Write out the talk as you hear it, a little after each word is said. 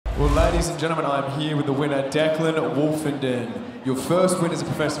Well, ladies and gentlemen, I'm here with the winner, Declan Wolfinden. Your first win as a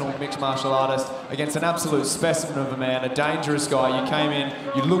professional mixed martial artist against an absolute specimen of a man, a dangerous guy. You came in,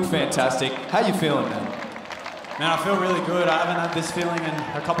 you look fantastic. How you feeling, man? Man, I feel really good. I haven't had this feeling in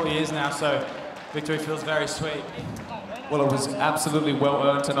a couple of years now, so victory feels very sweet. Well, it was absolutely well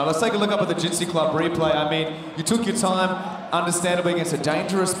earned tonight. Let's take a look up at the Jiu-Jitsu Club replay. I mean, you took your time, understandably, against a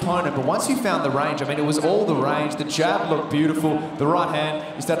dangerous opponent, but once you found the range, I mean, it was all the range. The jab looked beautiful, the right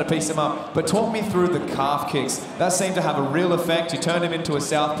hand, you started to piece him up. But talk me through the calf kicks. That seemed to have a real effect. You turned him into a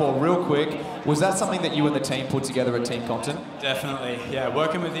southpaw real quick. Was that something that you and the team put together at Team Compton? Definitely, yeah.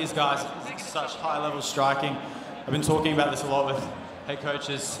 Working with these guys, such high-level striking. I've been talking about this a lot with head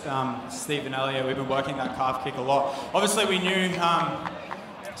coaches, Steve and Elliot. We've been working that calf kick a lot. Obviously, we knew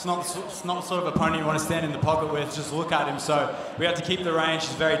it's not the sort of opponent you want to stand in the pocket with, just look at him. So we had to keep the range.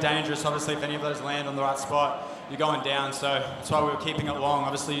 He's very dangerous. Obviously, if any of those land on the right spot, you're going down. So that's why we were keeping it long,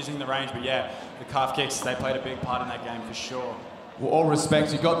 obviously using the range. But yeah, the calf kicks, they played a big part in that game for sure. Well, all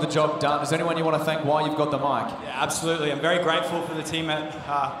respect, you got the job done. Is there anyone you want to thank while you've got the mic? Yeah, absolutely. I'm very grateful for the team at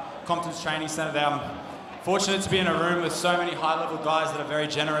Compton's Training Centre there. I'm fortunate to be in a room with so many high-level guys that are very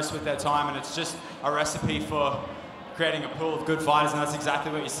generous with their time, and it's just a recipe for creating a pool of good fighters, and that's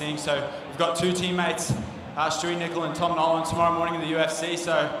exactly what you're seeing. So we've got two teammates, Stewie Nickel and Tom Nolan, tomorrow morning in the UFC,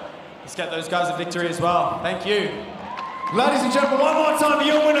 so let's get those guys a victory as well. Thank you. Ladies and gentlemen, one more time for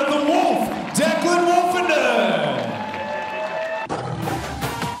your winner, the Wolf, Declan Wolfinden.